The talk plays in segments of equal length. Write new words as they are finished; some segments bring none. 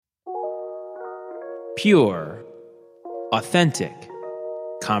Pure, authentic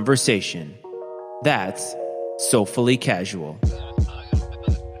conversation. That's Soulfully Casual.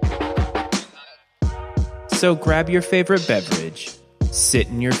 So grab your favorite beverage, sit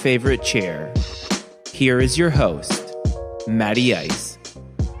in your favorite chair. Here is your host, Matty Ice.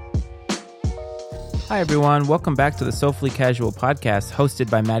 Hi everyone, welcome back to the Soulfully Casual podcast hosted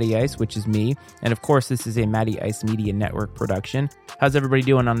by Matty Ice, which is me. And of course, this is a Matty Ice Media Network production. How's everybody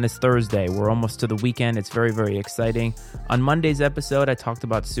doing on this Thursday? We're almost to the weekend. It's very, very exciting. On Monday's episode, I talked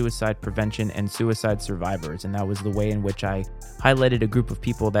about suicide prevention and suicide survivors, and that was the way in which I highlighted a group of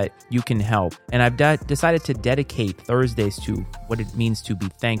people that you can help. And I've decided to dedicate Thursdays to what it means to be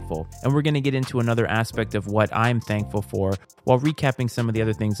thankful. And we're going to get into another aspect of what I'm thankful for while recapping some of the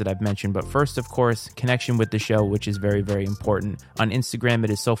other things that I've mentioned. But first, of course, connection with the show, which is very, very important. On Instagram,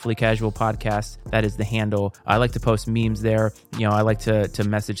 it is Soulfully Casual Podcast. That is the handle. I like to post memes there. You know, I like to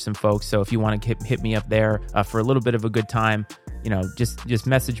message some folks. So if you want to hit me up there for a little bit of a good time, you know, just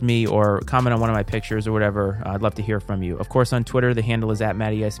message me or comment on one of my pictures or whatever. I'd love to hear from you. Of course, on Twitter, the handle is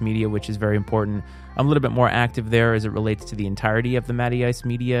 @MattyIceMedia, which is very important. I'm a little bit more active there as it relates to the entirety of the Matty Ice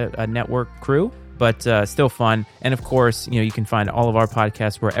Media network crew. But still fun. And of course, you know, you can find all of our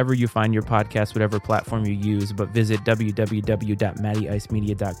podcasts wherever you find your podcast, whatever platform you use. But visit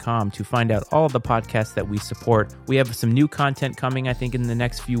www.mattyicemedia.com to find out all of the podcasts that we support. We have some new content coming, I think, in the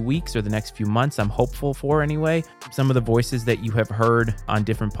next few weeks or the next few months. I'm hopeful for anyway. Some of the voices that you have heard on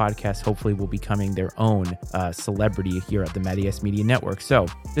different podcasts hopefully will be becoming their own celebrity here at the Matty Ice Media Network. So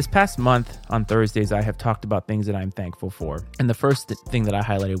this past month on Thursdays, I have talked about things that I'm thankful for. And the first thing that I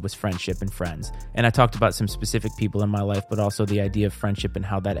highlighted was friendship and friends. And I talked about some specific people in my life, but also the idea of friendship and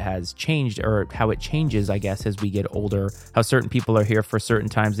how that has changed, or how it changes, I guess, as we get older, how certain people are here for certain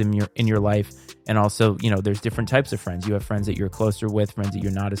times in your life. And also, you know, there's different types of friends. You have friends that you're closer with, friends that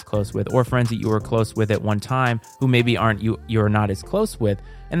you're not as close with, or friends that you were close with at one time who maybe you're not as close with.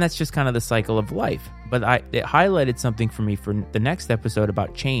 And that's just kind of the cycle of life. But it highlighted something for me for the next episode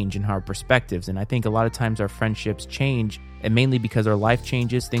about change and our perspectives. And I think a lot of times our friendships change, and mainly because our life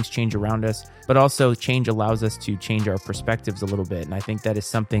changes, things change around us, but also change allows us to change our perspectives a little bit. And I think that is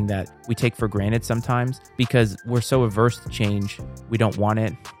something that we take for granted sometimes because we're so averse to change. We don't want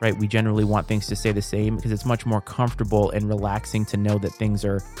it, right? We generally want things to stay the same because it's much more comfortable and relaxing to know that things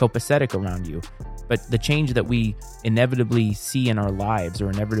are copacetic around you. But the change that we inevitably see in our lives or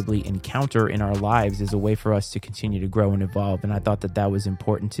inevitably encounter in our lives is a way for us to continue to grow and evolve. And I thought that was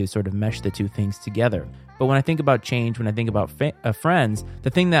important to sort of mesh the two things together. But when I think about change, when I think about friends, the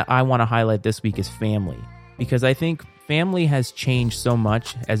thing that I want to highlight this week is family. Because I think family has changed so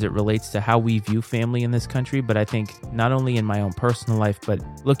much as it relates to how we view family in this country. But I think not only in my own personal life, but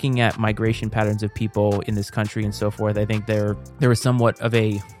looking at migration patterns of people in this country and so forth, I think there is somewhat of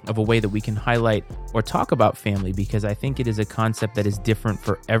a way that we can highlight or talk about family, because I think it is a concept that is different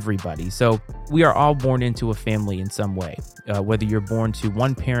for everybody. So we are all born into a family in some way, whether you're born to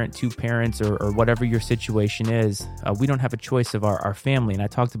one parent, two parents, or whatever your situation is. We don't have a choice of our family. And I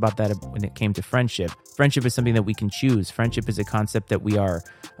talked about that when it came to friendship. Friendship is something that we can choose. Friendship is a concept that we are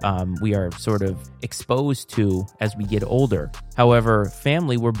sort of exposed to as we get older. However,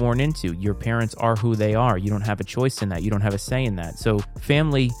 family we're born into. Your parents are who they are. You don't have a choice in that. You don't have a say in that. So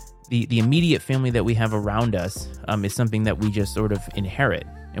family, the immediate family that we have around us is something that we just sort of inherit.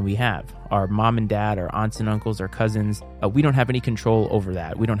 And we have our mom and dad, our aunts and uncles, our cousins. We don't have any control over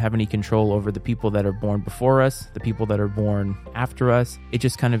that. We don't have any control over the people that are born before us, the people that are born after us. It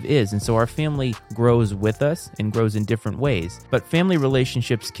just kind of is. And so our family grows with us and grows in different ways. But family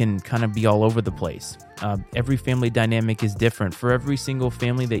relationships can kind of be all over the place. Every family dynamic is different. For every single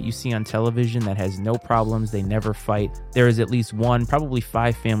family that you see on television that has no problems, they never fight, there is at least one, probably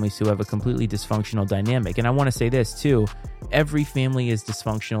 5 families who have a completely dysfunctional dynamic. And I want to say this too. Every family is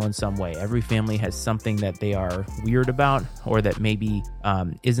dysfunctional in some way. Every family has something that they are weird about or that maybe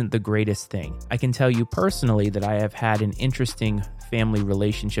isn't the greatest thing. I can tell you personally that I have had an interesting family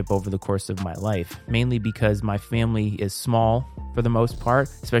relationship over the course of my life, mainly because my family is small for the most part,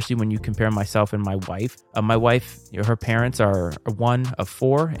 especially when you compare myself and my wife. My wife, her parents are one of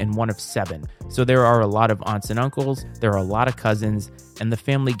 4 and one of 7. So there are a lot of aunts and uncles, there are a lot of cousins, and the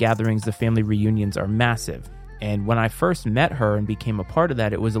family gatherings, the family reunions are massive. And when I first met her and became a part of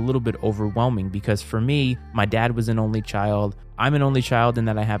that, it was a little bit overwhelming because for me, my dad was an only child. I'm an only child in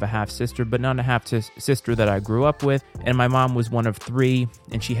that I have a half sister, but not a half sister that I grew up with. And my mom was one of three,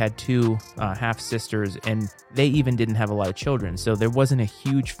 and she had two half sisters, and they even didn't have a lot of children. So there wasn't a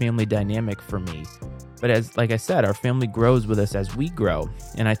huge family dynamic for me. But like I said, our family grows with us as we grow.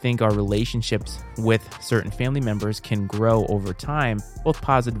 And I think our relationships with certain family members can grow over time, both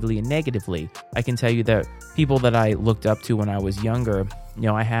positively and negatively. I can tell you that people that I looked up to when I was younger,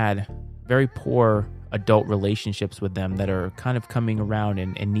 I had very poor adult relationships with them that are kind of coming around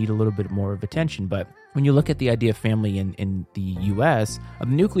and need a little bit more of attention. But when you look at the idea of family in the U.S., the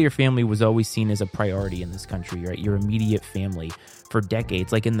nuclear family was always seen as a priority in this country, right? Your immediate family for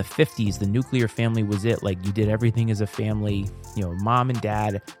decades. Like in the 50s, the nuclear family was it. Like you did everything as a family, mom and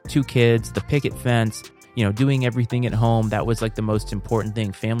dad, two kids, the picket fence, doing everything at home. That was like the most important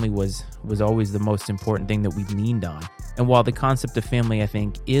thing. Family was always the most important thing that we leaned on. And while the concept of family, I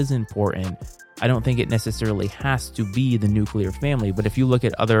think, is important, I don't think it necessarily has to be the nuclear family. But if you look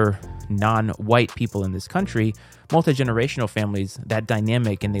at other non-white people in this country, multi-generational families, that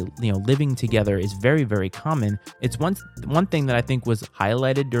dynamic and they living together is very, very common. It's one thing that I think was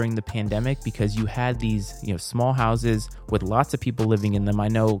highlighted during the pandemic because you had these small houses with lots of people living in them. I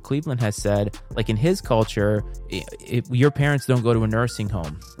know Cleveland has said, like in his culture, your parents don't go to a nursing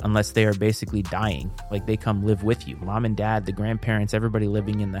home unless they are basically dying. Like they come live with you, mom and dad, the grandparents, everybody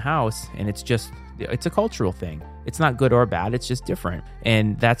living in the house, and it's a cultural thing. It's not good or bad, it's just different.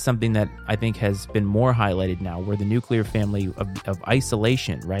 And that's something that I think has been more highlighted now, where the nuclear family of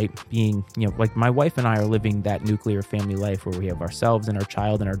isolation, right? Being, like my wife and I are living that nuclear family life where we have ourselves and our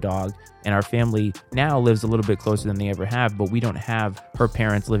child and our dog, and our family now lives a little bit closer than they ever have, but we don't have her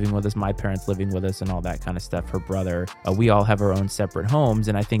parents living with us, my parents living with us, and all that kind of stuff, her brother. We all have our own separate homes,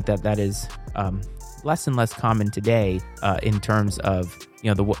 and I think that is less and less common today in terms of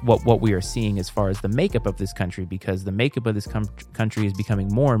what we are seeing as far as the makeup of this country, because the makeup of this country is becoming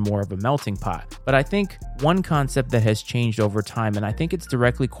more and more of a melting pot. But I think one concept that has changed over time, and I think it's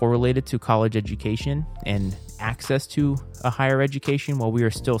directly correlated to college education and access to a higher education, while we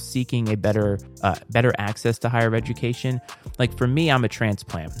are still seeking a better access to higher education. Like for me, I'm a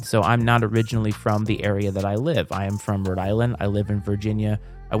transplant, so I'm not originally from the area that I live. I am from Rhode Island. I live in Virginia.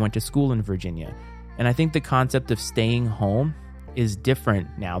 I went to school in Virginia. And I think the concept of staying home is different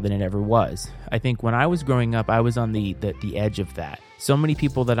now than it ever was. I think when I was growing up, I was on the edge of that. So many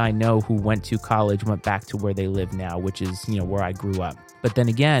people that I know who went to college went back to where they live now, which is, where I grew up. But then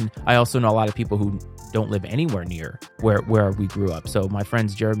again, I also know a lot of people who don't live anywhere near where we grew up. So my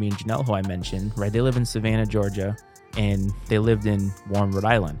friends Jeremy and Janelle, who I mentioned, right, they live in Savannah, Georgia, and they lived in Warren, Rhode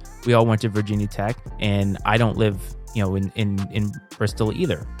Island. We all went to Virginia Tech, and I don't live in Bristol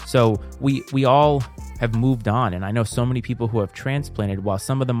either. So we all have moved on. And I know so many people who have transplanted, while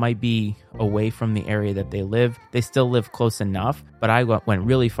some of them might be away from the area that they live, they still live close enough, but I went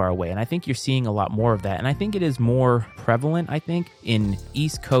really far away. And I think you're seeing a lot more of that. And I think it is more prevalent, in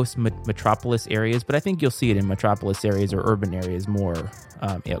East Coast metropolis areas, but I think you'll see it in metropolis areas or urban areas more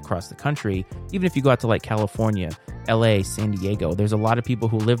across the country. Even if you go out to like California, LA, San Diego, there's a lot of people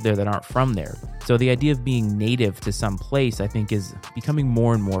who live there that aren't from there. So the idea of being native to some place, I think, is becoming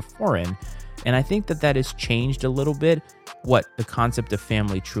more and more foreign. And I think that has changed a little bit what the concept of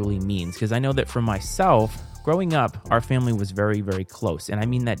family truly means. Because I know that for myself, growing up, our family was very, very close. And I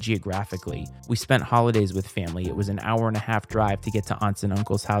mean that geographically. We spent holidays with family. It was an hour and a half drive to get to aunts and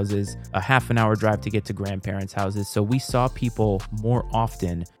uncles' houses, a half an hour drive to get to grandparents' houses. So we saw people more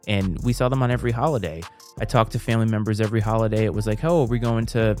often, and we saw them on every holiday. I talked to family members every holiday. It was like, oh, are we going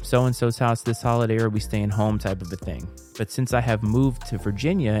to so-and-so's house this holiday, or are we staying home type of a thing. But since I have moved to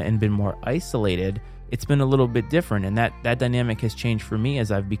Virginia and been more isolated, it's been a little bit different, and that dynamic has changed for me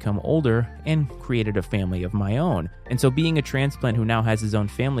as I've become older and created a family of my own. And so being a transplant who now has his own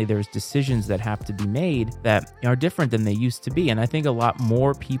family, there's decisions that have to be made that are different than they used to be. And I think a lot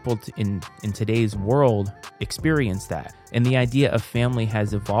more people in today's world experience that. And the idea of family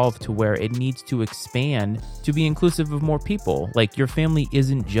has evolved to where it needs to expand to be inclusive of more people. Like your family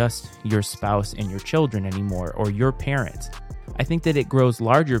isn't just your spouse and your children anymore, or your parents. I think that it grows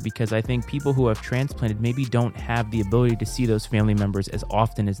larger because I think people who have transplanted maybe don't have the ability to see those family members as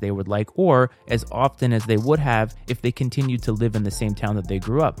often as they would like, or as often as they would have if they continued to live in the same town that they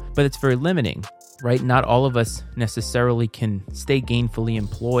grew up. But it's very limiting, right? Not all of us necessarily can stay gainfully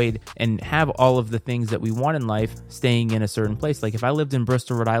employed and have all of the things that we want in life staying in a certain place. Like if I lived in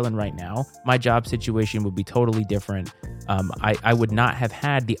Bristol, Rhode Island right now, my job situation would be totally different. I would not have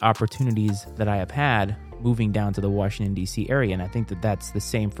had the opportunities that I have had moving down to the Washington, D.C. area. And I think that that's the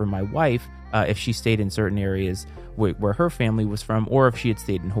same for my wife if she stayed in certain areas where her family was from, or if she had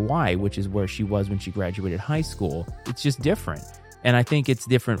stayed in Hawaii, which is where she was when she graduated high school. It's just different. And I think it's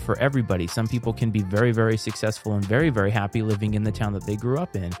different for everybody. Some people can be very, very successful and very, very happy living in the town that they grew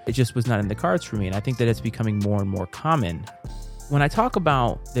up in. It just was not in the cards for me. And I think that it's becoming more and more common. When I talk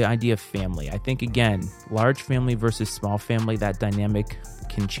about the idea of family, I think, again, large family versus small family, that dynamic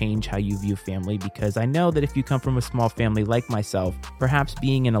can change how you view family, because I know that if you come from a small family like myself, perhaps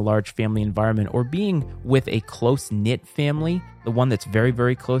being in a large family environment or being with a close-knit family, the one that's very,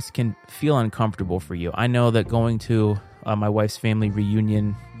 very close, can feel uncomfortable for you. I know that going to my wife's family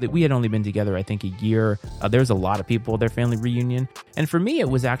reunion, that we had only been together, I think, a year. There's a lot of people at their family reunion. And for me, it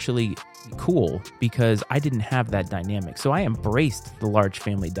was actually cool because I didn't have that dynamic. So I embraced the large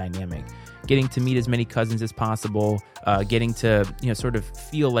family dynamic, getting to meet as many cousins as possible, getting to, sort of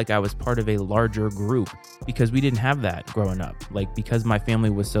feel like I was part of a larger group, because we didn't have that growing up. Like, because my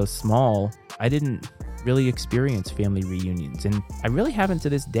family was so small, I didn't really experience family reunions, and I really haven't to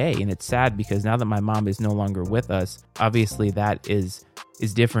this day. And it's sad because now that my mom is no longer with us, obviously that is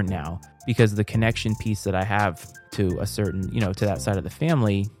different now, because the connection piece that I have to a certain, to that side of the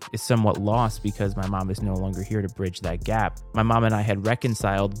family is somewhat lost because my mom is no longer here to bridge that gap. My mom and I had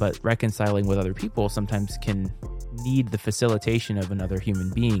reconciled, but reconciling with other people sometimes can need the facilitation of another human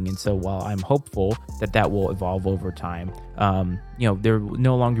being. And so while I'm hopeful that that will evolve over time, there will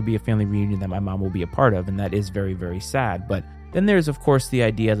no longer be a family reunion that my mom will be a part of. And that is very, very sad. But then there's, of course, the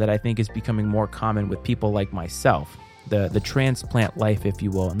idea that I think is becoming more common with people like myself, the transplant life, if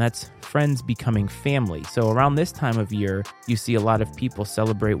you will, and that's friends becoming family. So around this time of year, you see a lot of people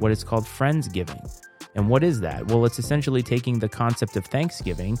celebrate what is called Friendsgiving. And what is that? Well, it's essentially taking the concept of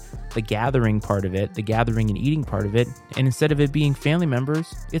Thanksgiving, the gathering part of it, the gathering and eating part of it, and instead of it being family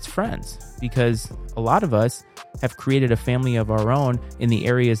members, it's friends. Because a lot of us have created a family of our own in the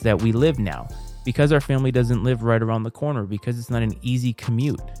areas that we live now. Because our family doesn't live right around the corner, because it's not an easy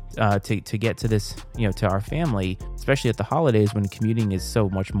commute to get to this, to our family, especially at the holidays when commuting is so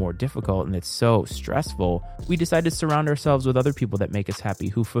much more difficult and it's so stressful, we decided to surround ourselves with other people that make us happy,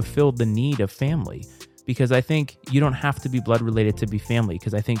 who fulfill the need of family. Because I think you don't have to be blood related to be family,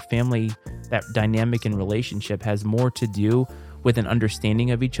 because I think family, that dynamic and relationship, has more to do with an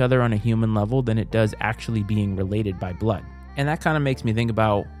understanding of each other on a human level than it does actually being related by blood. And that kind of makes me think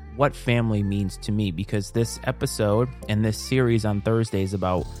about what family means to me, because this episode and this series on Thursday is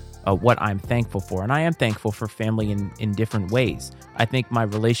about what I'm thankful for. And I am thankful for family in different ways. I think my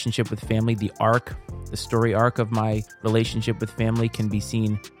relationship with family, the story arc of my relationship with family, can be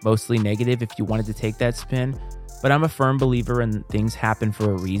seen mostly negative if you wanted to take that spin. But I'm a firm believer in things happen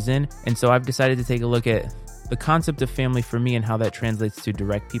for a reason. And so I've decided to take a look at the concept of family for me and how that translates to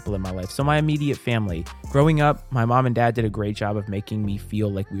direct people in my life. So my immediate family. Growing up, my mom and dad did a great job of making me feel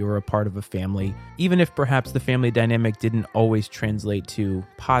like we were a part of a family, even if perhaps the family dynamic didn't always translate to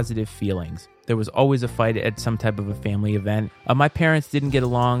positive feelings. There was always a fight at some type of a family event. My parents didn't get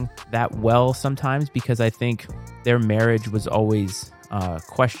along that well sometimes because I think their marriage was always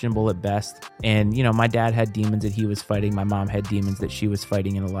questionable at best. And, my dad had demons that he was fighting. My mom had demons that she was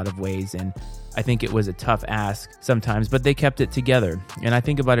fighting in a lot of ways. And I think it was a tough ask sometimes, but they kept it together. And I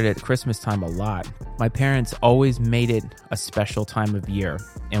think about it at Christmas time a lot. My parents always made it a special time of year.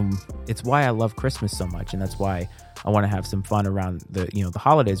 And it's why I love Christmas so much. And that's why I want to have some fun around the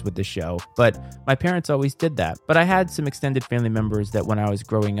holidays with the show. But my parents always did that. But I had some extended family members that when I was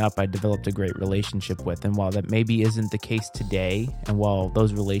growing up, I developed a great relationship with. And while that maybe isn't the case today, and while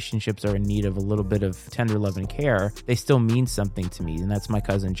those relationships are in need of a little bit of tender love and care, they still mean something to me. And that's my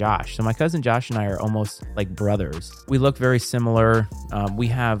cousin Josh. So my cousin Josh and I are almost like brothers. We look very similar. We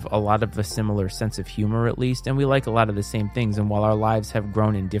have a lot of a similar sense of humor, at least, and we like a lot of the same things. And while our lives have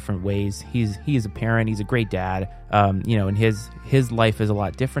grown in different ways, he's a parent, he's a great dad. And his life is a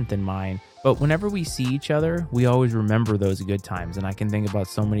lot different than mine. But whenever we see each other, we always remember those good times. And I can think about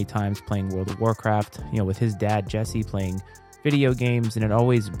so many times playing World of Warcraft, with his dad, Jesse, playing video games. And it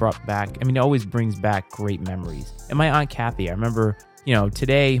always brings back great memories. And my Aunt Kathy, I remember,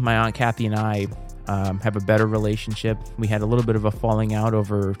 today my Aunt Kathy and I have a better relationship. We had a little bit of a falling out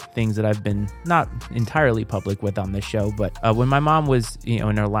over things that I've been not entirely public with on this show. But when my mom was,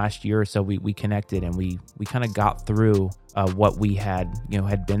 in her last year or so, we connected and we kind of got through what we had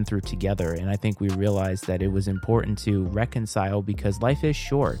been through together. And I think we realized that it was important to reconcile because life is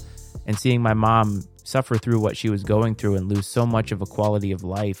short. And seeing my mom suffer through what she was going through and lose so much of a quality of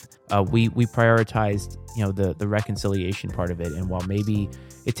life, we prioritized, the reconciliation part of it. And while maybe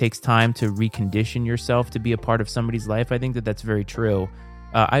it takes time to recondition yourself to be a part of somebody's life, I think that that's very true.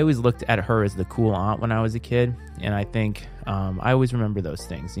 I always looked at her as the cool aunt when I was a kid. And I think I always remember those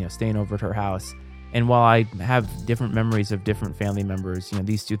things, staying over at her house And while I have different memories of different family members,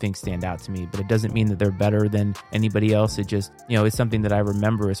 these two things stand out to me, but it doesn't mean that they're better than anybody else. It just, it's something that I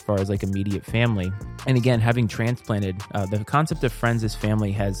remember as far as like immediate family. And again, having transplanted, the concept of friends as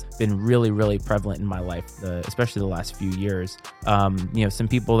family has been really, really prevalent in my life, especially the last few years. Some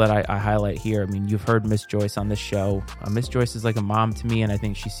people that I highlight here, you've heard Miss Joyce on this show. Miss Joyce is like a mom to me, and I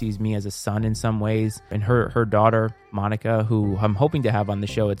think she sees me as a son in some ways. And her daughter, Monica, who I'm hoping to have on the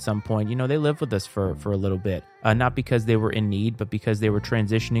show at some point, they lived with us for a little bit. Not because they were in need, but because they were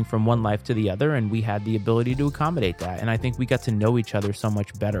transitioning from one life to the other, and we had the ability to accommodate that. And I think we got to know each other so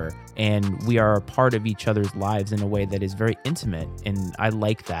much better, and we are a part of each other's lives in a way that is very intimate, and I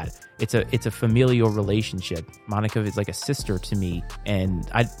like that. It's a familial relationship. Monica is like a sister to me, and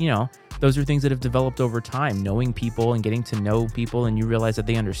those are things that have developed over time, knowing people and getting to know people, and you realize that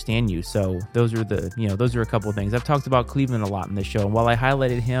they understand you. So those are a couple of things. I've talked about Cleveland a lot in this show, and while I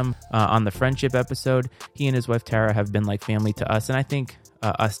highlighted him on the friendship episode, he and his wife Tara have been like family to us, and I think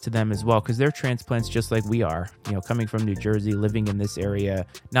us to them as well, because they're transplants just like we are, coming from New Jersey, living in this area,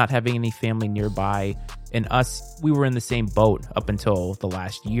 not having any family nearby. And us, we were in the same boat up until the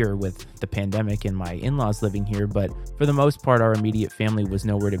last year with the pandemic and my in-laws living here. But for the most part, our immediate family was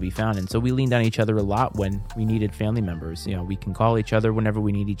nowhere to be found. And so we leaned on each other a lot when we needed family members. We can call each other whenever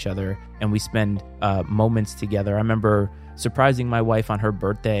we need each other, and we spend moments together. I remember surprising my wife on her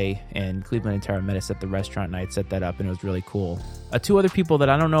birthday, and Cleveland and Tara met us at the restaurant, and I had set that up, and it was really cool. Two other people that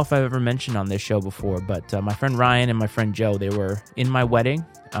I don't know if I've ever mentioned on this show before, but my friend Ryan and my friend Joe, they were in my wedding.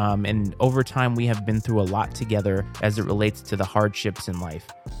 And over time, we have been through a lot together as it relates to the hardships in life.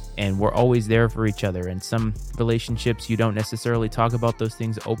 And we're always there for each other. And some relationships, you don't necessarily talk about those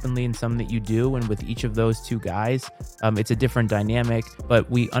things openly, and some that you do. And with each of those two guys, it's a different dynamic,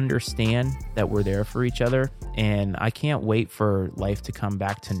 but we understand that we're there for each other. And I can't wait for life to come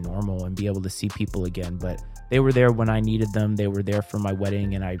back to normal and be able to see people again. But they were there when I needed them. They were there for my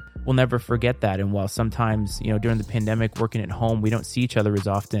wedding, and I will never forget that. And while sometimes, during the pandemic, working at home, we don't see each other as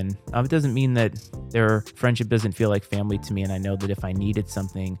often, it doesn't mean that their friendship doesn't feel like family to me. And I know that if I needed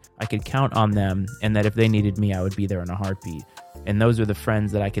something, I could count on them, and that if they needed me, I would be there in a heartbeat. And those are the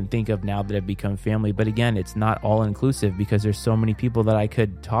friends that I can think of now that have become family. But again, it's not all inclusive, because there's so many people that I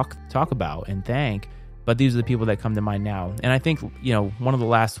could talk about and thank. But these are the people that come to mind now. And I think, one of the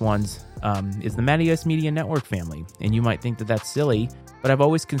last ones is the Matty Ice Media Network family. And you might think that that's silly, but I've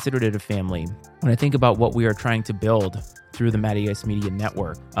always considered it a family. When I think about what we are trying to build through the Matty Ice Media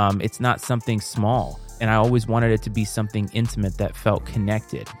Network, it's not something small. And I always wanted it to be something intimate that felt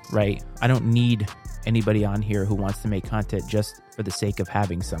connected, right? I don't need anybody on here who wants to make content just for the sake of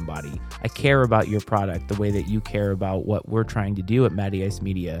having somebody. I care about your product the way that you care about what we're trying to do at Matty Ice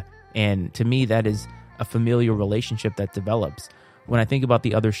Media. And to me, that is a familial relationship that develops. When I think about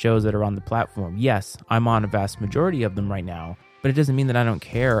the other shows that are on the platform, yes, I'm on a vast majority of them right now, but it doesn't mean that I don't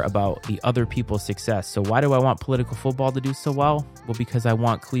care about the other people's success. So why do I want Political Football to do so well? Well, because I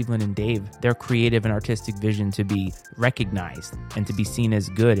want Cleveland and Dave, their creative and artistic vision, to be recognized and to be seen as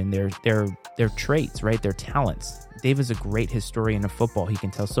good, and their traits, right? Their talents. Dave is a great historian of football. He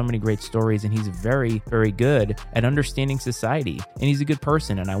can tell so many great stories, and he's very, very good at understanding society. And he's a good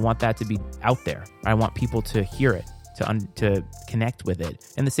person, and I want that to be out there. I want people to hear it, to connect with it.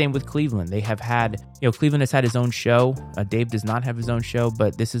 And the same with Cleveland. They have had, Cleveland has had his own show. Dave does not have his own show,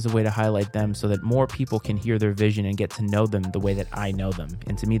 but this is a way to highlight them so that more people can hear their vision and get to know them the way that I know them.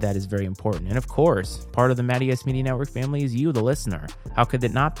 And to me, that is very important. And of course, part of the Matty Ice Media Network family is you, the listener. How could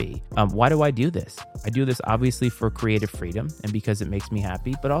it not be? Why do I do this? I do this obviously for creative freedom and because it makes me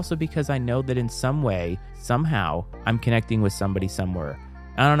happy, but also because I know that in some way, somehow, I'm connecting with somebody somewhere.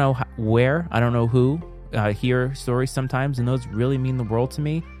 I don't know where, I don't know who. Hear stories sometimes, and those really mean the world to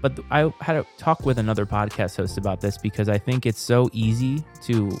me. But I had a talk with another podcast host about this, because I think it's so easy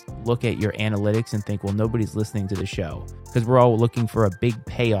to look at your analytics and think, well, nobody's listening to the show, because we're all looking for a big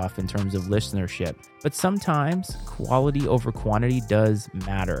payoff in terms of listenership. But sometimes quality over quantity does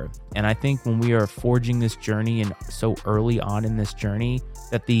matter. And I think when we are forging this journey, and so early on in this journey,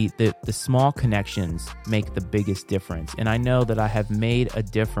 that the small connections make the biggest difference. And I know that I have made a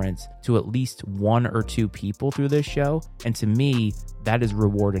difference to at least one or two people through this show. And to me, that is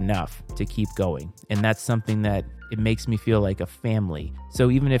reward enough to keep going. And that's something that it makes me feel like a family.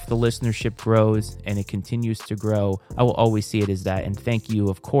 So even if the listenership grows and it continues to grow, I will always see it as that. And thank you,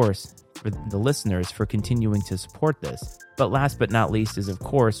 of course, for the listeners for continuing to support this. But last but not least is, of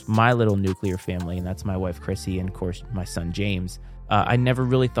course, my little nuclear family, and that's my wife, Chrissy, and of course, my son, James. I never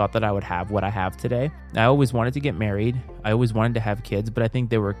really thought that I would have what I have today. I always wanted to get married. I always wanted to have kids, but I think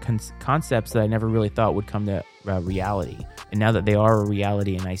there were concepts that I never really thought would come to reality. And now that they are a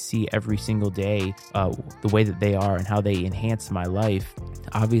reality and I see every single day the way that they are and how they enhance my life,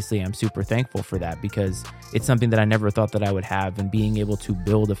 obviously I'm super thankful for that because it's something that I never thought that I would have. And being able to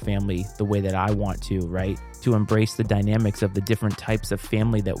build a family the way that I want to, right? To embrace the dynamics of the different types of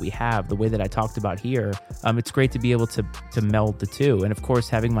family that we have, the way that I talked about here, it's great to be able to meld the two. And of course,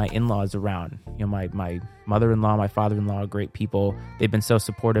 having my in-laws around, my mother-in-law, my father-in-law, great people. They've been so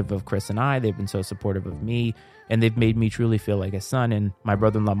supportive of Chris and I. They've been so supportive of me. And they've made me truly feel like a son. And my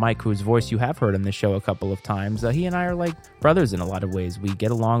brother-in-law, Mike, whose voice you have heard on the show a couple of times, he and I are like brothers in a lot of ways. We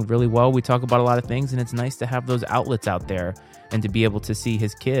get along really well. We talk about a lot of things, and it's nice to have those outlets out there and to be able to see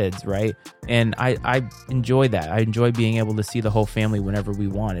his kids, right? And I enjoy that. I enjoy being able to see the whole family whenever we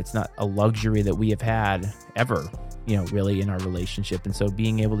want. It's not a luxury that we have had ever, really in our relationship. And so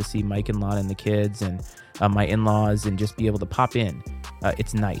being able to see Mike and Lana and the kids and my in-laws and just be able to pop in,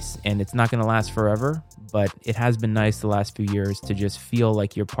 it's nice. And it's not going to last forever, but it has been nice the last few years to just feel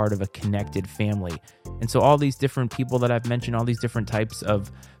like you're part of a connected family. And so all these different people that I've mentioned, all these different types of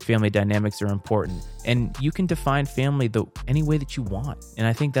family dynamics are important. And you can define family any way that you want. And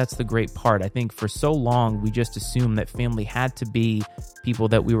I think that's the great part. I think for so long, we just assumed that family had to be people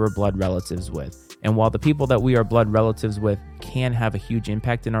that we were blood relatives with. And while the people that we are blood relatives with can have a huge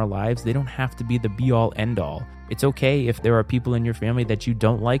impact in our lives, they don't have to be the be-all, end-all. It's okay if there are people in your family that you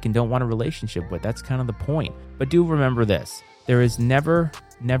don't like and don't want a relationship with. That's kind of the point. But do remember this. There is never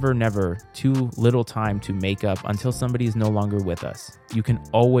too little time to make up until somebody is no longer with us. You can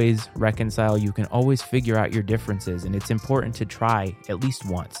always reconcile. You can always figure out your differences. And it's important to try at least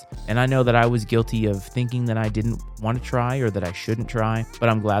once. And I know that I was guilty of thinking that I didn't want to try or that I shouldn't try, but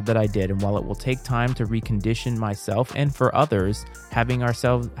I'm glad that I did. And while it will take time to recondition myself and for others, having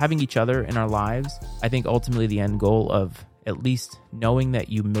each other in our lives, I think ultimately the end goal of at least knowing that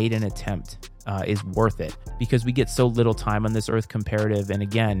you made an attempt is worth it, because we get so little time on this earth comparative. And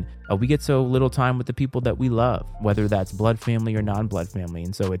again, we get so little time with the people that we love, whether that's blood family or non-blood family.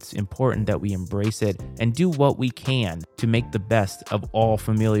 And so it's important that we embrace it and do what we can to make the best of all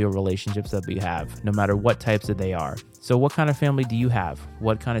familial relationships that we have, no matter what types that they are. So what kind of family do you have?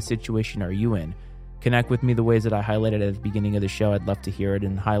 What kind of situation are you in? Connect with me the ways that I highlighted at the beginning of the show. I'd love to hear it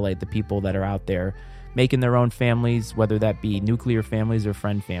and highlight the people that are out there making their own families, whether that be nuclear families or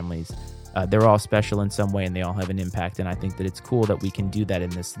friend families. They're all special in some way and they all have an impact. And I think that it's cool that we can do that in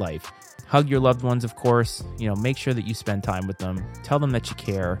this life. Hug your loved ones, of course. Make sure that you spend time with them. Tell them that you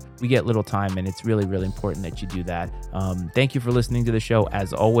care. We get little time and it's really, really important that you do that. Thank you for listening to the show.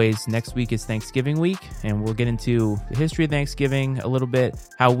 As always, next week is Thanksgiving week and we'll get into the history of Thanksgiving a little bit,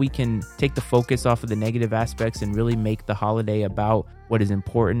 how we can take the focus off of the negative aspects and really make the holiday about what is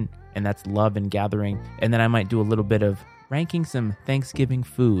important, and that's love and gathering. And then I might do a little bit of ranking some Thanksgiving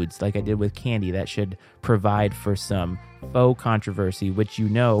foods like I did with candy that should provide for some faux controversy, which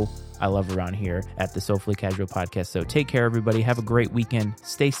I love around here at the Soulfully Casual Podcast. So take care, everybody. Have a great weekend.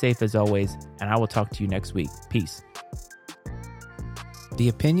 Stay safe as always, and I will talk to you next week. Peace. The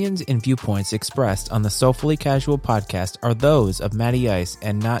opinions and viewpoints expressed on the Soulfully Casual Podcast are those of Matty Ice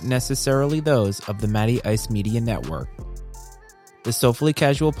and not necessarily those of the Matty Ice Media Network. The Soulfully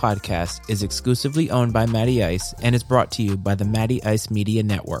Casual Podcast is exclusively owned by Matty Ice and is brought to you by the Matty Ice Media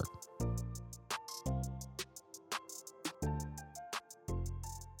Network.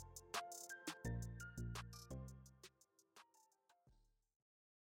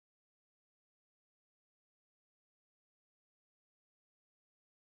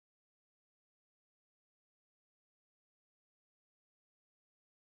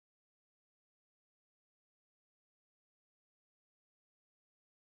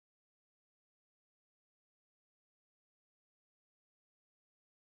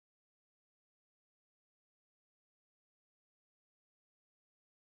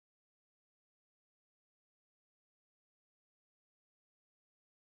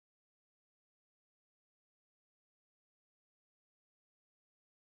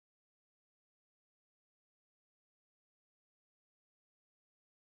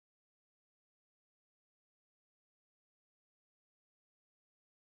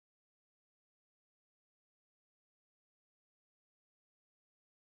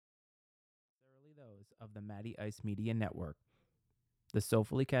 Those of the Matty Ice Media Network. The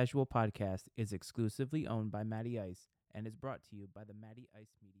Soulfully Casual Podcast is exclusively owned by Matty Ice and is brought to you by the Matty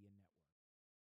Ice Media Network.